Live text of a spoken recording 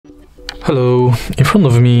Hello, in front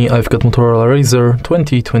of me I've got MOTOROLA Razr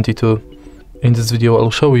 2022. In this video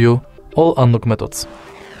I'll show you all unlock methods.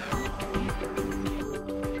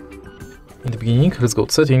 In the beginning, let's go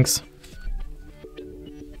to settings,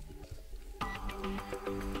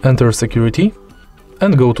 enter security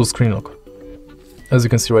and go to screen lock. As you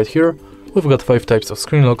can see right here, we've got 5 types of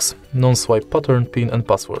screen locks: non-swipe, pattern, pin and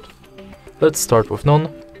password. Let's start with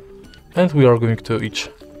none, and we are going to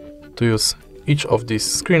use each of these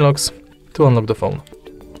screen locks to unlock the phone.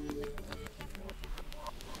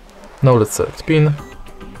 Now let's select pin.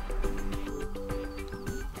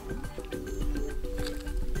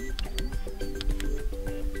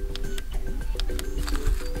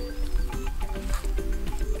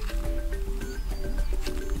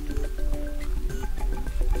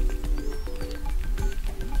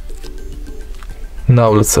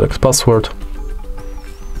 Now let's select password.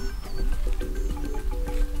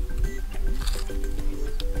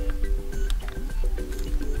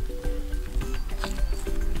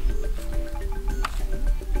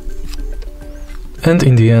 And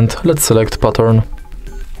in the end, let's select pattern.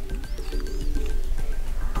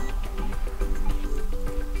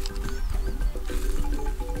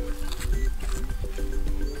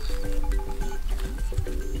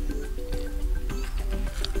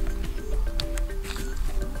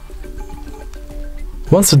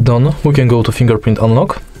 Once it's done, we can go to fingerprint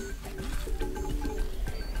unlock.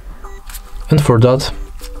 And for that,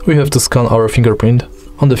 we have to scan our fingerprint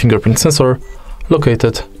on the fingerprint sensor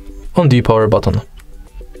located on the power button.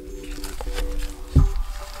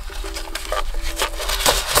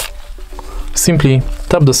 Simply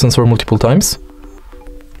tap the sensor multiple times,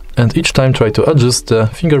 and each time try to adjust the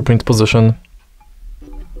fingerprint position.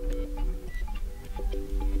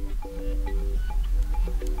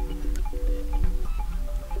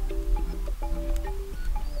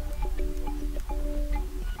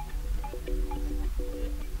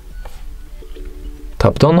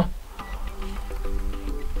 Tap done,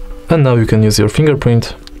 and now you can use your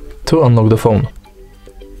fingerprint to unlock the phone.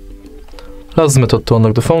 Last method to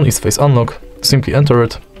unlock the phone is face unlock. Simply enter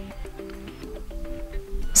it,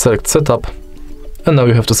 select setup, and now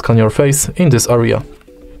you have to scan your face in this area.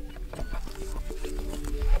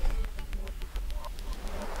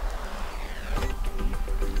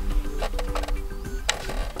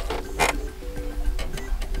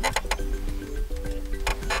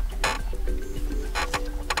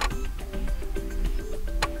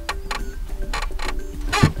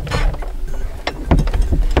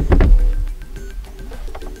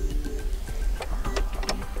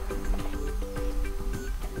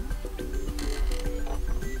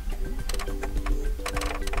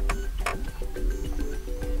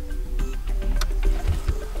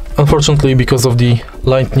 Unfortunately, because of the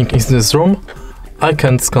lighting in this room, I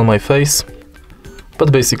can't scan my face,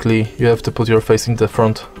 but basically you have to put your face in the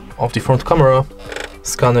front of the front camera,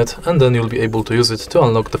 scan it, and then you'll be able to use it to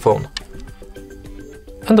unlock the phone.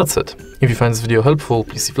 And that's it. If you find this video helpful,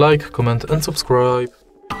 please leave a like, comment and subscribe.